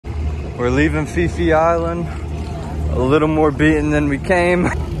We're leaving Fifi Island. A little more beaten than we came.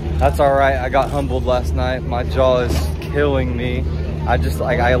 That's all right. I got humbled last night. My jaw is killing me. I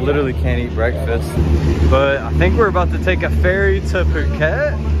literally can't eat breakfast. But I think we're about to take a ferry to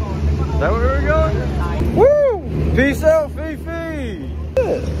Phuket. Is that where we're going? Woo! Peace out, Fifi!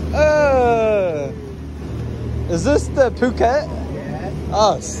 Is this the Phuket? Yeah.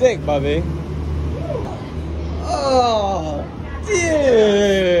 Oh, sick, Bobby. Oh,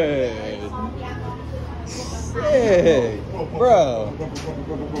 dude. Sick, bro.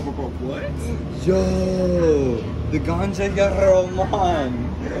 What? Yo, the ganja Roman.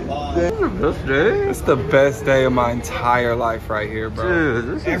 This is the best day. It's the best day of my entire life right here, bro. Dude,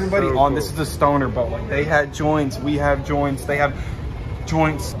 this is everybody so on cool. this is the stoner boat. Like, they had joints, we have joints, they have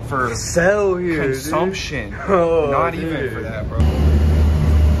joints for sell here, consumption. Oh, not dude. even for that, bro.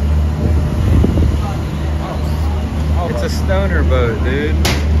 It's a stoner boat, dude.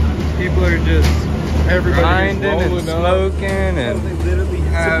 People are just grinding and smoking, and They literally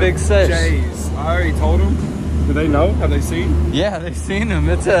have big sesh. J's. I already told them. Do they know? Have they seen? yeah, they've seen them.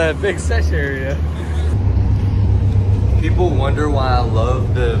 It's a big sesh area. People wonder why I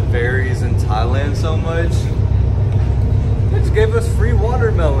love the ferries in Thailand so much. They just gave us free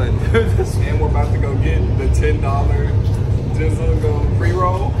watermelon. And we're about to go get the $10 Jizzle go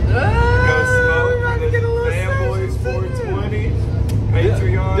pre-roll. We're about to get a little Fanboys sesh. 420.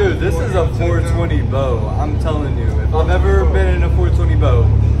 Patreon. Dude, this is a 420 bow. I'm telling you, if I've ever been in a 420 bow,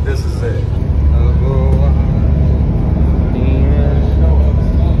 this is it.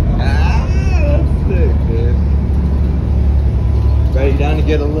 Sick, dude. Ready down to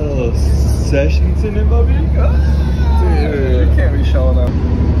get a little sessions in it, Bobby? Dude, you can't be showing up.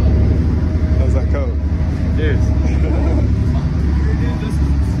 How's that coat? Dude.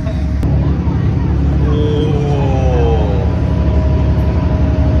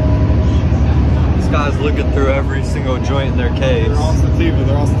 This guy's looking through every single joint in their case. They're on sativa.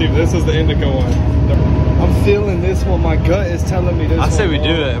 They're on sativa. This is the indica one. I'm feeling this one. My gut is telling me this one. I say we do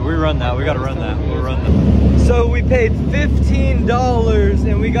it. We run that. We gotta run that. We'll run that. So we paid $15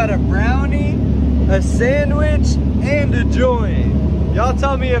 and we got a brownie, a sandwich, and a joint. Y'all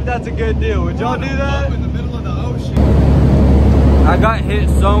tell me if that's a good deal. Would y'all do that? Up in the middle of the ocean. I got hit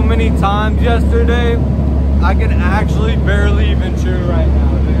so many times yesterday, I can actually barely even chew right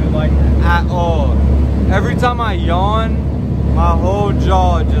now, dude. Like, at all. Every time I yawn, my whole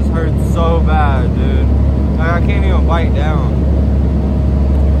jaw just hurts so bad, dude. Like, I can't even bite down.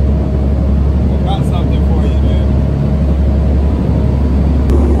 I got something for you, dude.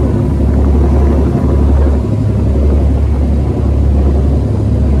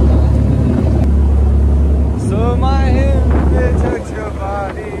 So my hands, they touch your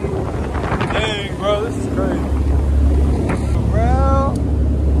body. Dang, bro, this is crazy. Bro,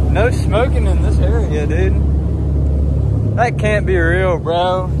 no smoking in this area, dude. That can't be real,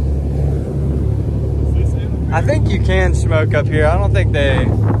 bro. I think you can smoke up here. I don't think they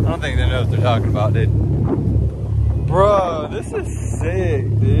know what they're talking about, dude. Bro, this is sick,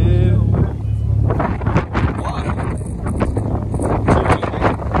 dude.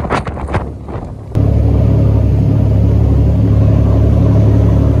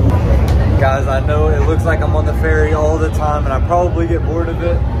 Guys, I know it looks like I'm on the ferry all the time and I probably get bored of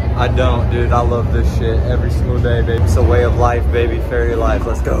it. I don't, dude. I love this shit every single day, baby. It's a way of life, baby. Ferry life.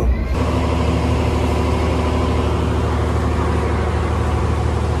 Let's go.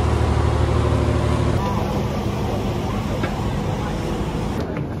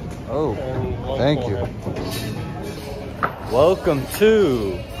 Oh, thank you. Welcome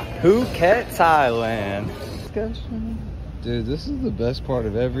to Phuket, Thailand. Dude, this is the best part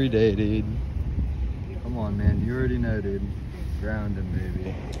of every day, dude. Come on, man. You already know, dude. Grounding,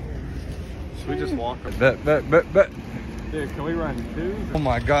 baby. Should we just walk? Bet. Dude, can we run two? Oh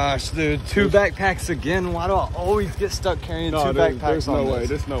my gosh, dude. Two backpacks again? Why do I always get stuck carrying two backpacks There's on no way. this?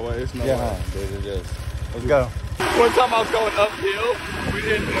 There's no way. There's no Yeah, way. dude, it is. Let's go. One time I was going uphill.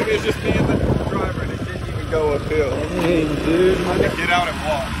 It was just me and the driver, and it didn't even go uphill. Dang, dude. I had to get out and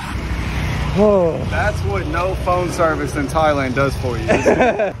walk. Oh. That's what no phone service in Thailand does for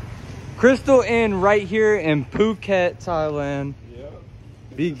you. Crystal Inn right here in Phuket, Thailand. Yep.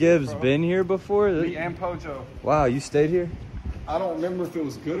 B Gibbs been here before? Me and Pojo. Wow, you stayed here? I don't remember if it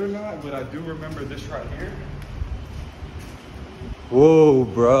was good or not, but I do remember this right here. Whoa,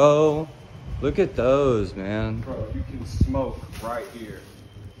 bro. Look at those, man. Bro, you can smoke right here.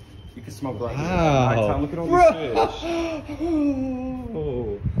 You can smoke right Wow. here. At nighttime. Look at all these fish.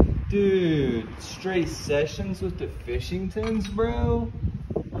 Oh, dude, straight sessions with the fishing tins, bro.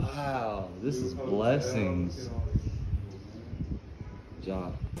 Wow, this is blessings.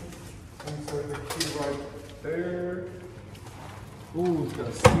 Job. Insert the key right there. Ooh, it's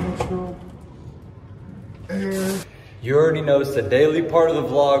got central air. You already know it's the daily part of the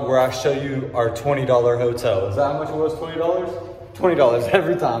vlog where I show you our $20 hotel. Is that how much it was, $20? $20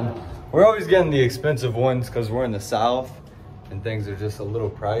 every time. We're always getting the expensive ones because we're in the South and things are just a little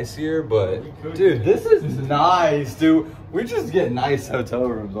pricier, but dude, this is nice, dude. We just get nice hotel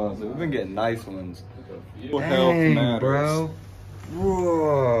rooms, honestly. We've been getting nice ones. Health matters. Bro.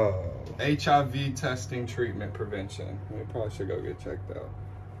 Whoa. HIV testing, treatment, prevention. We probably should go get checked out.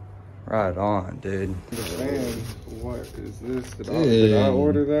 Right on, dude. Understand what is this? Did I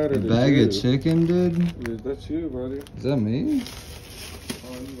order that or did bag you? of chicken, dude? Dude, that's you, buddy. Is that me?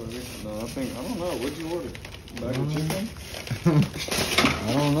 Oh, you, buddy. No, I don't know. What'd you order? Bag of chicken?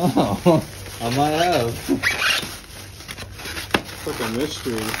 I don't know. I might have. It's like a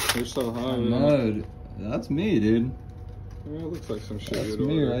mystery. You're so high. No, that's me, dude. Yeah, it looks like some shit. That's you'd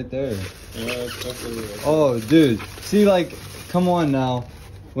me order. right there. Yeah, it's definitely like Oh, dude. See, like, come on now.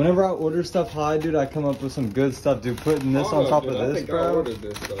 Whenever I order stuff high, dude, I come up with some good stuff, dude. Putting this on top dude, of I this, think I bro. ordered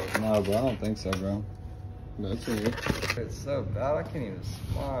this though. No, bro, I don't think so, bro. That's me. It's so bad, I can't even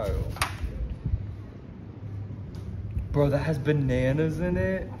smile. Bro, that has bananas in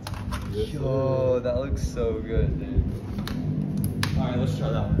it. Yes, Yo, that looks so good, dude. All right, let's try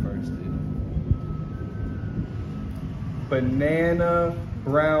that one first, dude. Banana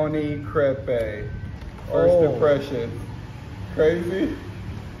brownie crepe. First impression. Crazy?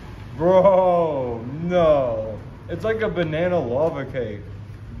 Bro, no. It's like a banana lava cake.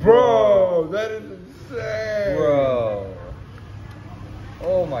 Bro, that is insane. Bro.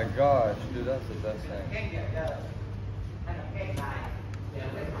 Oh my gosh, dude, that's the best thing.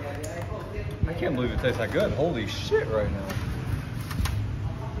 I can't believe it tastes that good. Holy shit right now.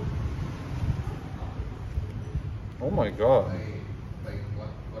 Oh my god.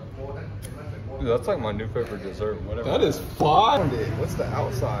 Dude, that's like my new favorite dessert, whatever. That is fire. What's the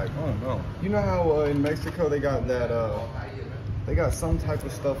outside? I don't know. You know how in Mexico they got that, they got some type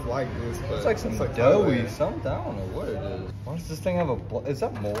of stuff like this, but It's like some like doughy Thailand. something. I don't know what it is. Why does this thing have a, is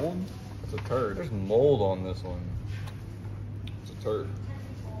that mold? It's a turd. There's mold on this one. It's a turd.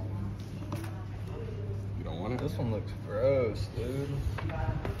 You don't want it? This one looks gross, dude.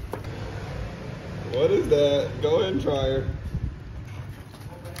 What is that? Go ahead and try it.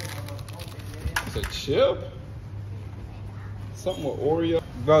 It's a chip? Something with Oreo?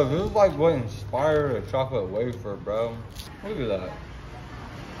 Bro, this is like what inspired a chocolate wafer, bro. Look at that.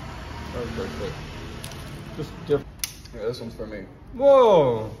 That's perfect. Just different. Yeah, this one's for me.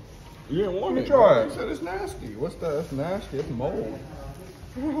 Whoa. You didn't want Let it. me try bro. it. You said it's nasty. What's that? It's nasty. It's mold.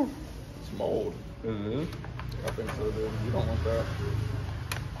 It's mold. It is? I think so, dude. You don't want that.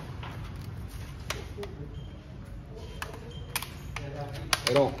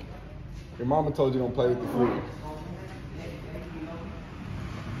 Hey, don't. Your mama told you don't play with the food.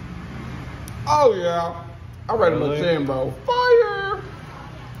 Oh, yeah. I read him a Really? 10, bro. Fire!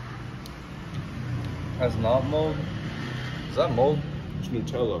 That's not mold? Is that mold? It's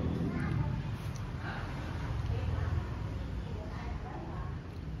Nutella.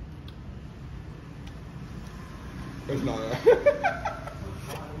 It's not.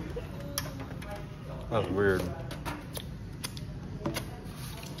 That's weird.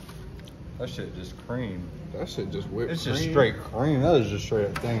 That shit just cream. That shit just whipped It's cream. just straight cream. That is just straight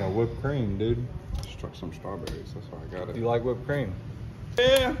a thing of whipped cream, dude. Struck some strawberries. That's why I got it. Do you like whipped cream?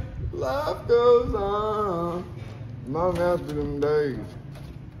 Yeah, life goes on long after them days.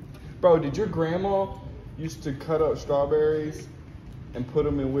 Bro, did your grandma used to cut up strawberries and put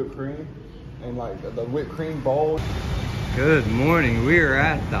them in whipped cream? And like the whipped cream bowl? Good morning. We are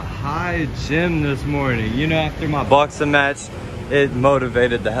at the high gym this morning. You know, after my boxing match, it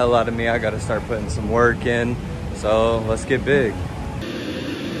motivated the hell out of me. I got to start putting some work in. So let's get big.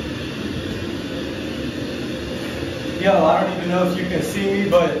 Yo, I don't even know if you can see me,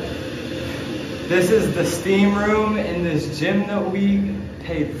 but this is the steam room in this gym that we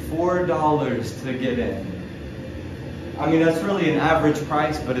paid $4 to get in. I mean, that's really an average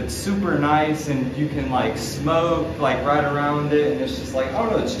price, but it's super nice and you can like smoke like right around it. And it's just like, I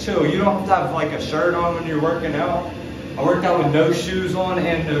don't know, it's chill. You don't have to have like a shirt on when you're working out. I worked out with no shoes on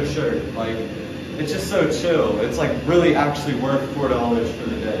and no shirt. Like, it's just so chill. It's like really actually worth $4 for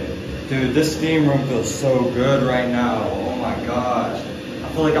the day. Dude, this steam room feels so good right now. Oh my gosh. I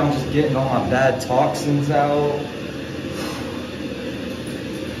feel like I'm just getting all my bad toxins out.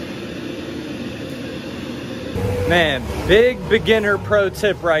 Man, big beginner pro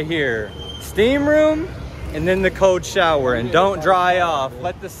tip right here. Steam room and then the cold shower, and don't dry off.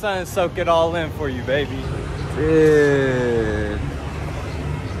 Let the sun soak it all in for you, baby. Dude.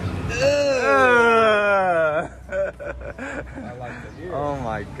 Ugh.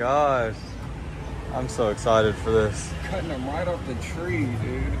 my gosh. I'm so excited for this. Cutting them right off the tree,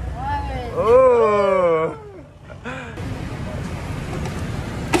 dude. What? Oh!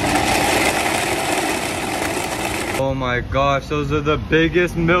 Oh my gosh, those are the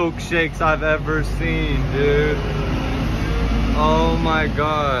biggest milkshakes I've ever seen, dude. Oh my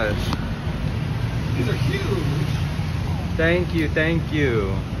gosh. These are huge. Thank you, thank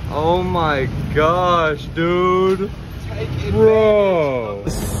you. Oh my gosh, dude. Take it, bro.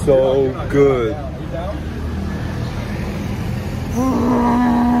 So good.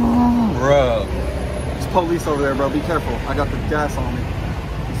 Bro. There's police over there, bro. Be careful. I got the gas on me.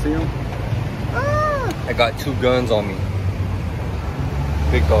 You see him? I got 2 guns on me.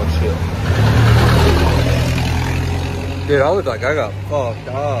 Big dog shit. Dude, I look like I got fucked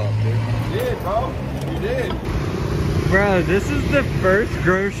up, dude. You did, bro. You did. Bro, this is the first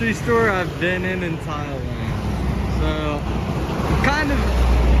grocery store I've been in Thailand. So, I'm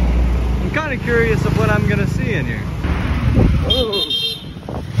kind of curious of what I'm gonna see in here. Oh.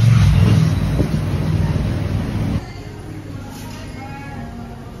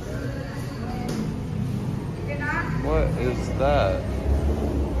 What is that?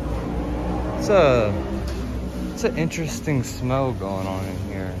 It's an interesting smell going on in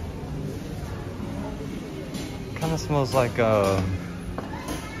here. Kind of smells like a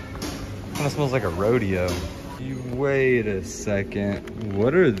rodeo. Wait a second.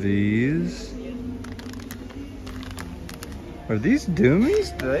 What are these? Are these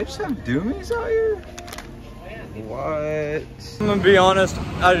doomies? Do they just have doomies out here? What? I'm gonna be honest,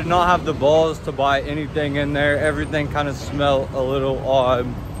 I did not have the balls to buy anything in there. Everything kind of smelled a little odd.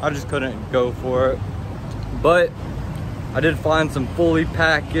 I just couldn't go for it. But I did find some fully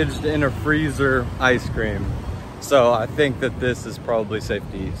packaged in a freezer ice cream. So I think that this is probably safe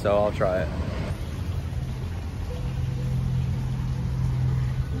to eat, so I'll try it.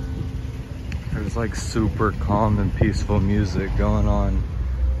 There's like super calm and peaceful music going on.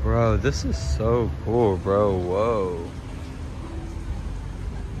 Bro, this is so cool, bro. Whoa.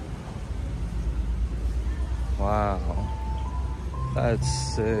 Wow. That's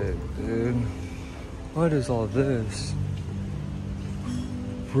sick, dude. What is all this?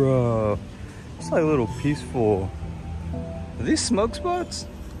 Bro. It's like a little peaceful. Are these smoke spots?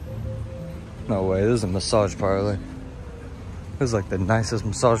 No way, this is a massage parlor. This is like the nicest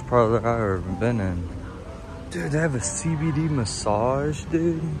massage parlor I've ever been in. Dude, they have a CBD massage,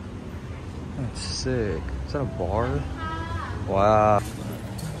 dude. That's sick. Is that a bar? Wow.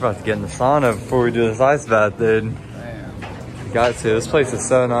 We're about to get in the sauna before we do this ice bath, dude. Man. You got to. This place is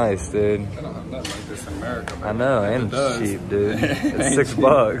so nice, dude. I don't have nothing like this in America, man. I know, and it's cheap, dude. It's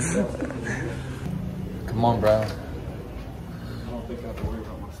 $6. Come on, bro. I don't think I have to worry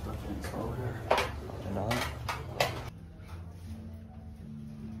about my stuff over here.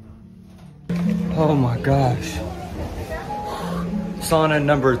 Oh my gosh. Sauna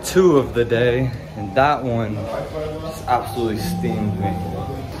number 2 of the day, and that one just absolutely steamed me.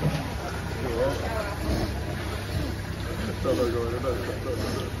 Don't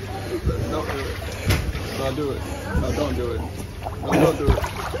do it. No, don't do it. No, don't do it.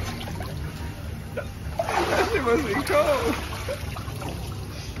 That shit must be cold.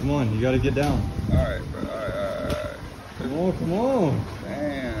 Come on, you gotta get down. Alright, bro. Alright. Come on, come on.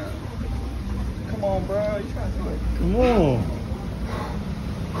 Damn. Come on, bro. You trying to do it. Come on.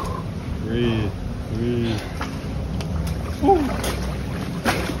 Breathe, breathe.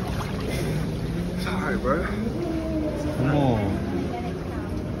 It's alright, bro. Come on.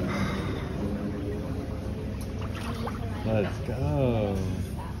 Let's go.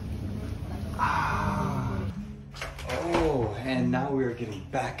 Oh, and now we are getting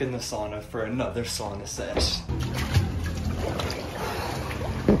back in the sauna for another sauna sesh.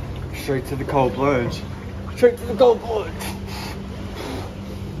 Straight to the cold plunge. Straight to the cold plunge.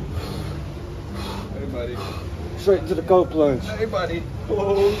 Hey, buddy. Straight to the cold plunge. Hey, buddy.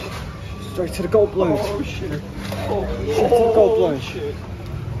 Oh, Straight to the cold plunge. oh shit. Oh, Straight to the cold plunge. shit.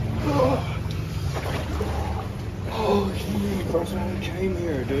 Oh, shit. First time we came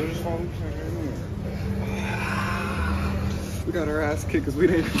here, dude. First time we came here. We got our ass kicked because we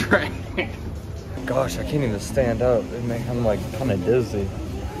didn't train. Gosh, I can't even stand up. I'm like kind of dizzy.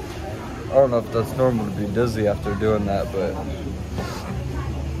 I don't know if that's normal to be dizzy after doing that, but.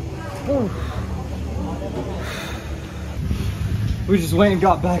 Whew. We just went and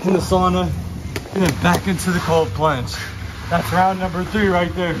got back in the sauna and then back into the cold plunge. That's round number 3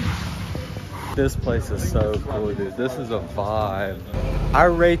 right there. This place is so cool, dude. This is a vibe. I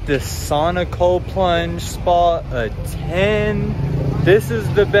rate this sauna cold plunge spa a 10. This is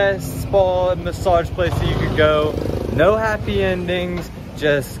the best spa and massage place that you could go. No happy endings,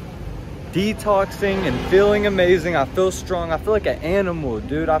 just detoxing and feeling amazing. I feel strong. I feel like an animal,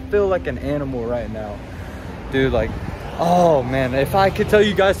 dude. I feel like an animal right now. Dude, like, oh man, if I could tell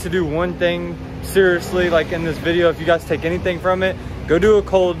you guys to do one thing, seriously, like in this video, if you guys take anything from it, go do a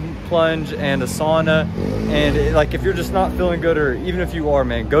cold plunge and a sauna. And like, if you're just not feeling good, or even if you are,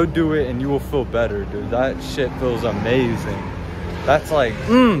 man, go do it and you will feel better, dude. That shit feels amazing. That's like,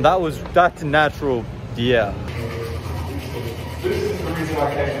 that's natural, yeah. This is the reason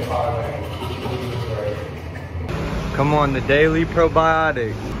I came to Thailand. Come on, the daily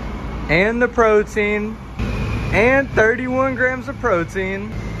probiotic and the protein and 31 grams of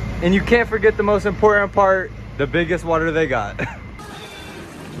protein. And you can't forget the most important part, the biggest water they got.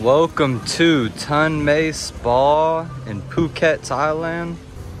 Welcome to Thun Mae Spa in Phuket, Thailand.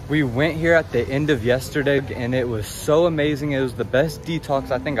 We went here at the end of yesterday and it was so amazing. It was the best detox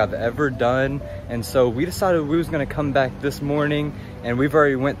I think I've ever done. And so we decided we was gonna come back this morning, and we've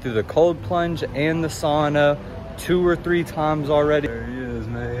already went through the cold plunge and the sauna 2 or 3 times already. There he is,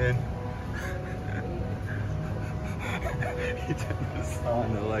 man. He did the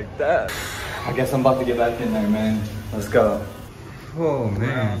sauna like that. I guess I'm about to get back in there, man. Let's go. Oh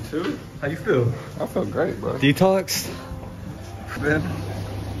man. Round 2? How you feel? I feel great, bro. Detoxed? Man.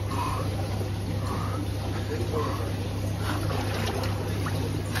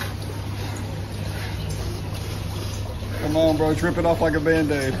 Come on, bro. Rip it off like a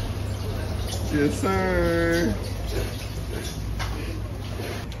Band-Aid. Yes, sir.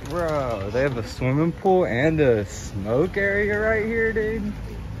 Bro, they have a swimming pool and a smoke area right here, dude.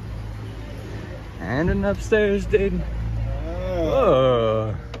 And an upstairs, dude.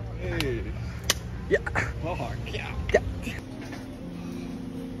 Oh. Hey. Yeah. Oh, yeah. Yeah.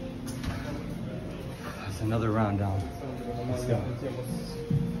 That's another round down. Let's go.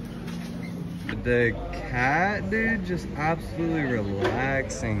 The cat, dude, just absolutely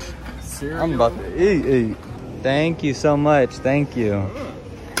relaxing. I'm about to eat. Thank you so much. Thank you.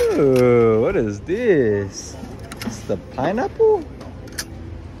 Ooh, what is this? It's the pineapple?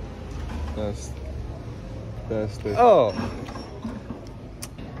 That's the... Oh.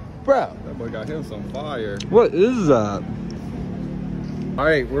 Bro. That boy got him some fire. What is that? All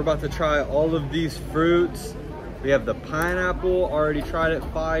right, we're about to try all of these fruits. We have the pineapple, already tried it,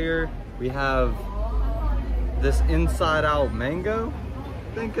 fire. We have this inside out mango,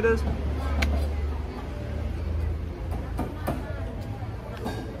 I think it is.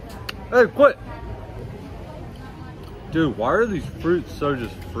 Hey, quit. Dude, why are these fruits so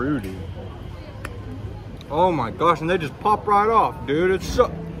just fruity? Oh my gosh, and they just pop right off, dude. It's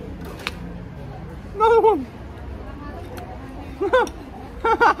so... Another one.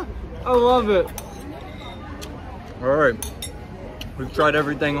 I love it. All right, we've tried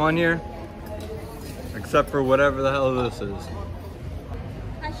everything on here except for whatever the hell this is.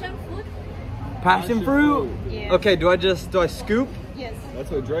 Passion fruit? Passion fruit? Yeah. Okay, do I scoop? Yes.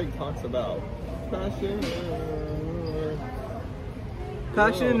 That's what Drake talks about. Passion.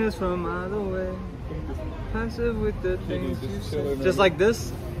 Passion is from either way. Passive with the things you say. Just like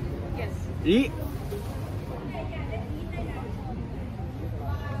this? Yes. Eat.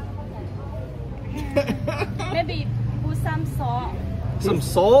 Maybe put some salt. Some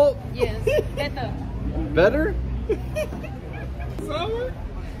salt? Yes. Better. Better? Sour?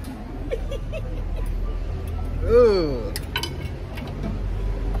 Ooh.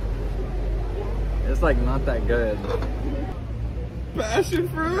 It's like not that good. Passion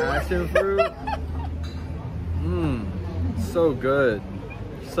fruit? Passion fruit? Mmm. So good.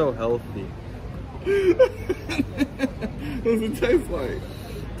 So healthy. What does it taste like?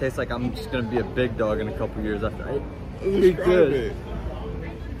 Tastes like I'm just gonna be a big dog in a couple years after I eat. Describe Good. it.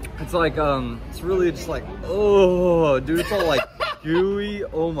 It's like it's really just like, oh dude, it's all like gooey.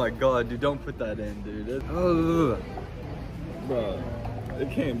 Oh my god, dude, don't put that in, dude. Oh. Bro,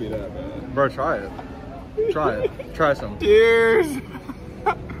 it can't be that bad. Bro, try it. Try it. Try some. Cheers!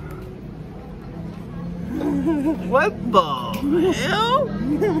 What the hell?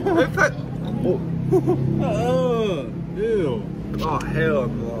 Oh, ew. Oh hell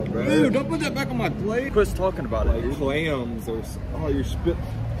no, bro. Ew, don't put that back on my plate. Quit talking about it, dude. Clams or oh, you're spit.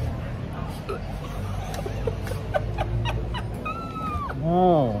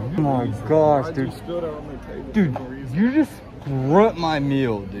 Oh my gosh, Why'd dude. you spill that on my table Dude, for no reason? you just grunt my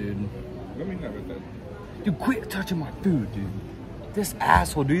meal, dude. Let me have it then. Dude, quit touching my food, dude. This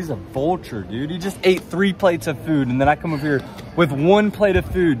asshole, dude, he's a vulture, dude. He just ate 3 plates of food, and then I come over here with 1 plate of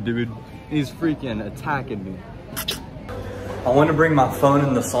food, dude. He's freaking attacking me. I want to bring my phone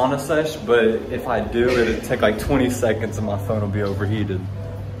in the sauna sesh, but if I do, it'll take like 20 seconds and my phone will be overheated.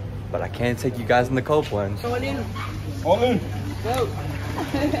 But I can take you guys in the cold plunge. All in. Go.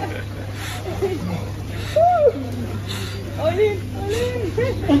 Olin.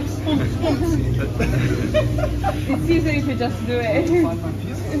 It's easy if you just do it.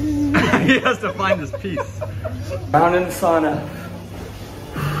 He has to find his piece. Round in the sauna.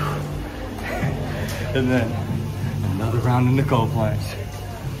 And then another round in the cold plunge.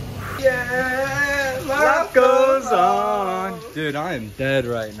 Yeah, Life goes on. Dude, I am dead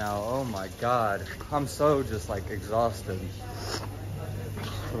right now. Oh my god. I'm so just like exhausted.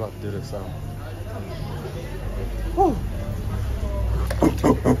 We're about to do this though. Whew.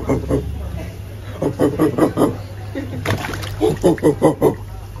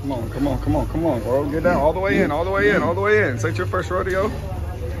 Come on, bro. Get down all the way in, all the way in, all the way in. Is that your first rodeo?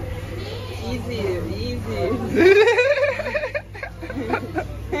 Easy.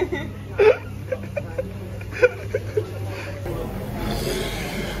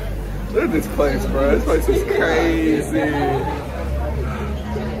 Look at this place, bro. This place is crazy.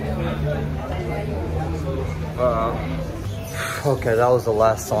 Okay, that was the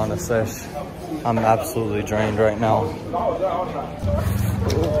last sauna sesh. I'm absolutely drained right now.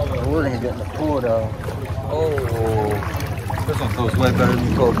 We're gonna get in the pool though. Oh, this one feels way better than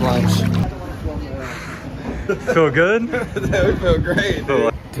the cold plunge. Feel good? That feel great,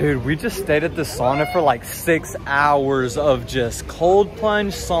 dude. Dude, we just stayed at the sauna for like 6 hours of just cold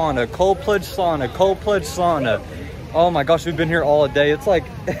plunge sauna, cold plunge sauna, cold plunge sauna. Oh my gosh, we've been here all day. It's like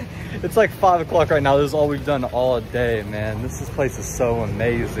it's like 5 o'clock right now. This is all we've done all day, man. This place is so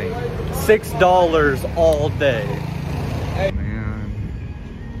amazing. $6 all day. Hey, man.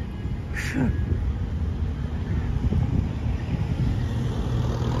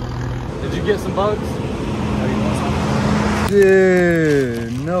 Did you get some bugs?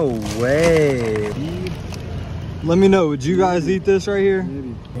 Dude, no way. Let me know, would you guys eat this right here?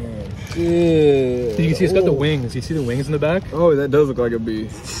 Dude. You can see it's got the wings. You see the wings in the back? Oh, that does look like a bee.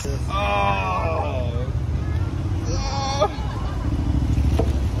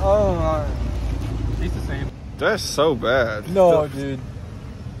 Oh my. Tastes the same. That's so bad. No, dude.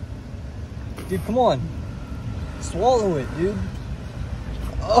 Dude, come on. Swallow it, dude.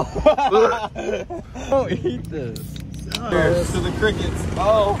 Oh. Don't eat this. Cheers to the crickets.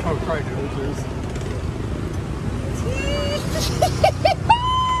 Oh, cry noodle. Cheers.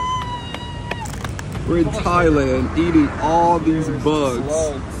 We're in Thailand eating all these bugs.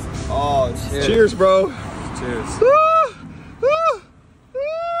 Oh, cheers. Cheers, bro. Cheers.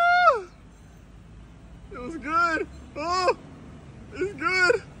 It was good. Oh, it's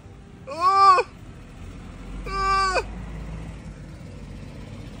good. Oh.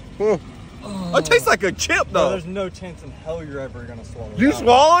 It tastes like a chip, No, though. there's no chance in hell you're ever gonna swallow You that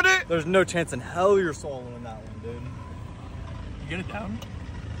swallowed it? one. There's no chance in hell you're swallowing that one, dude. You get it down?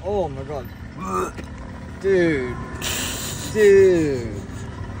 Oh my god. Dude. Dude.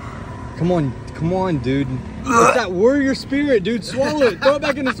 Come on, dude. It's that warrior spirit, dude. Swallow it. Throw it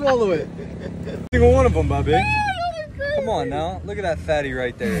back in and swallow it. Single one of them, Bobby. Come on now. Look at that fatty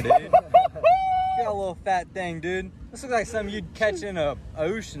right there, dude. You got a little fat thing, dude. This looks like something you'd catch in a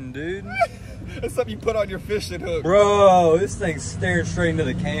ocean, dude. It's something you put on your fishing hook. Bro, this thing's staring straight into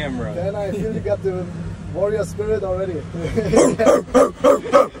the camera. And I feel you got the warrior spirit already.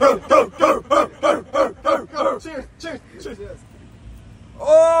 Cheers.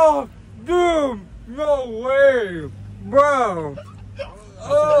 Oh, dude, no way, bro. That's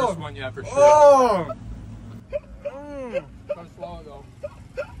the first one, yeah, for sure. Oh. Don't swallow though.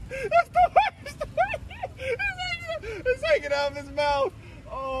 That's the worst. It's hanging out of his mouth.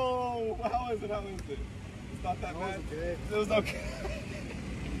 Oh, how is it? It's not that bad. Okay. It was okay.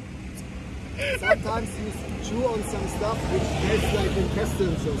 Sometimes you chew on some stuff which tastes like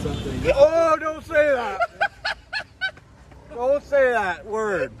intestines or something. Oh, don't say that. Don't say that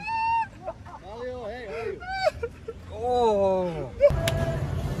word. Mario, hey, how are you? Oh.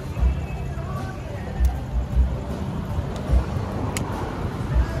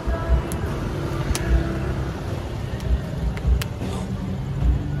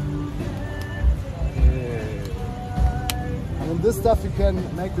 And this stuff you can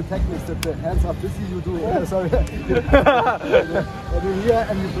make the techniques that the hands are busy, you do, sorry. And you here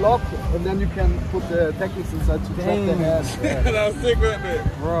and you block, and then you can put the techniques inside to trap the hands. That was sick, wasn't it?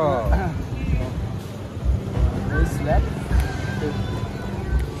 Bro. They slap.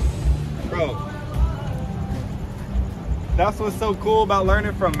 Bro. That's what's so cool about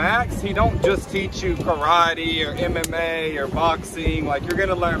learning from Max. He don't just teach you karate or MMA or boxing. Like, you're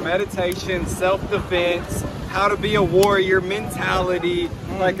gonna learn meditation, self-defense, how to be a warrior, mentality.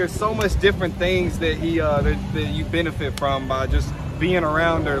 Like, there's so much different things that he that you benefit from by just being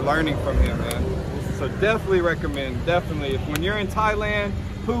around or learning from him, man. This is So definitely recommend, definitely. If when you're in Thailand,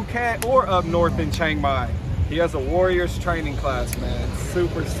 Phuket, or up north in Chiang Mai, he has a warriors training class, man. It's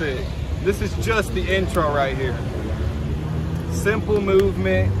super sick. This is just the intro right here. Simple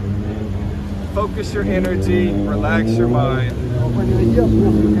movement, focus your energy, relax your mind. When you're here,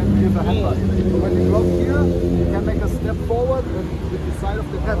 you can give a headbutt. When you drop here, you can make a step forward and with the side of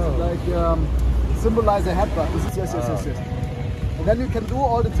the head, like symbolize a headbutt. This is yes. And then you can do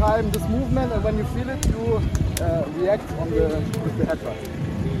all the time this movement, and when you feel it, you react with the headbutt.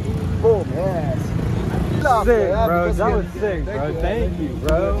 Boom, yes. Sick, Yeah, bro. because That we was get- sick, bro. Thank you,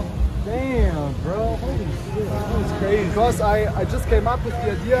 bro. Damn, bro. Holy shit. That was crazy. Because I just came up with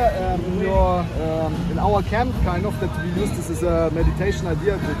the idea in our camp, kind of, that we use this as a meditation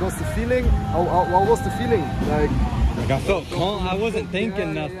idea, because the feeling, how was the feeling? Like I felt calm. I wasn't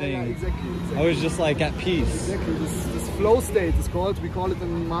thinking nothing. Exactly. I was just like at peace. Exactly. This flow state is called, we call it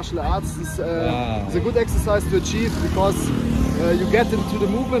in martial arts. It's a good exercise to achieve, because you get into the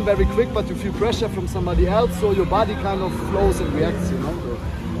movement very quick, but you feel pressure from somebody else, so your body kind of flows and reacts, you know.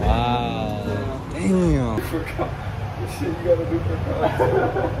 Wow. Damn. Shit, you gotta do for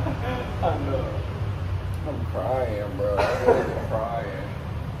content. I know. I'm crying, bro. I'm crying.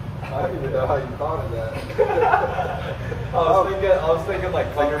 I don't even know how you thought of that. I was thinking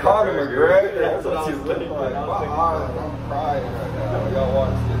like Conor McGregor. That's what I was thinking. Like, my eyes, I'm crying right now. Y'all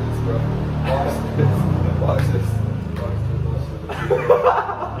watch this, bro. Watch this. You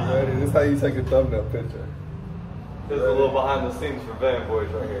ready? This is how you take a thumbnail picture. This is a little behind the scenes for Van Boys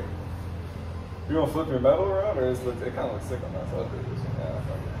right here. You gonna flip your medal around, or it kind of looks sick on that side?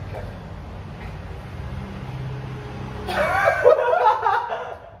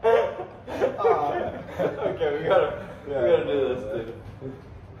 Okay, we gotta do this, dude.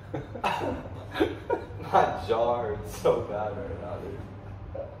 My jaw hurts so bad right now, dude.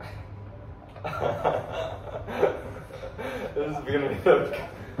 This is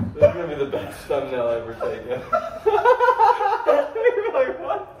gonna be the best thumbnail ever taken. You're like,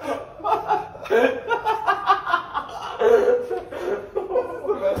 what?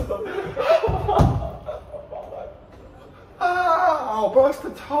 Oh, bro, it's the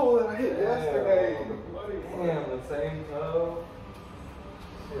toe that I hit yesterday. Damn, the same toe.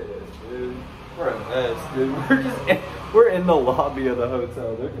 Shit, dude. We're a mess, dude. We're in the lobby of the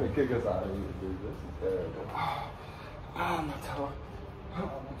hotel. They're gonna kick us out of here, dude. This is terrible. Oh, my toe.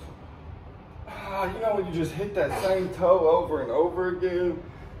 You know when you just hit that same toe over and over again?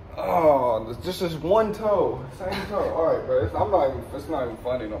 Oh, it's just this one toe, same toe. All right, bro. It's not even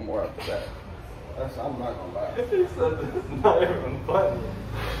funny no more after that. I'm not gonna lie. He said it's not even funny.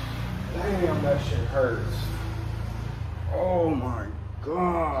 Damn, that shit hurts. Oh my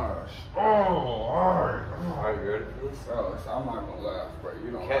gosh. Oh, alright. Are you ready for this? Bro, I'm not gonna laugh, bro.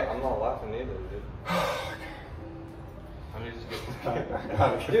 You don't. I'm not laughing either, dude. I need to get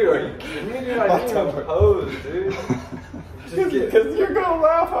Dude, are you kidding me, dude? I didn't even pose, dude. Because you're gonna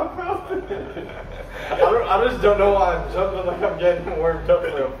laugh, I felt it. I just don't know why I'm jumping like I'm getting warmed up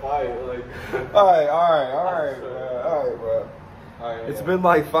for a fight. Like, Alright, bro. It's been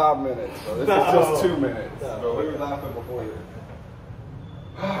like 5 minutes, so this is just 2 minutes. Bro, we were laughing before this.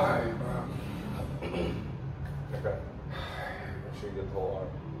 Alright, bro. okay. Make sure you get the whole arm.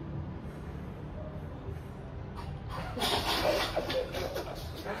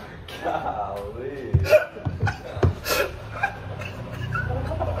 Golly.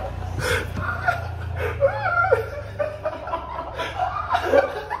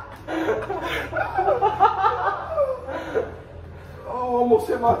 Oh, almost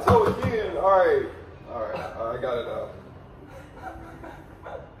hit my toe again. Alright, I got it out.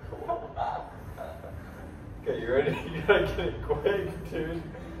 Okay, you ready? You gotta get it quick, dude.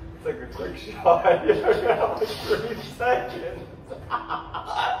 It's like a quick shot. You got like 3 seconds.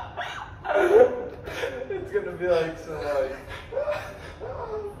 It's gonna be like some like.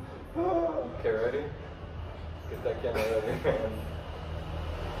 Okay, ready? Get that camera out of your hand.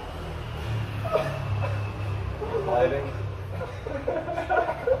 Lighting.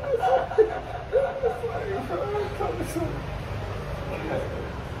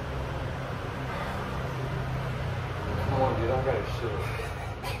 Come on, dude, I gotta shoot.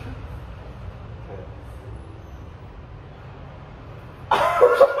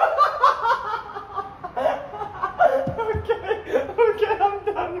 Okay, I'm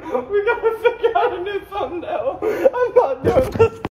done. We gotta figure out a new thumbnail. I'm not doing this.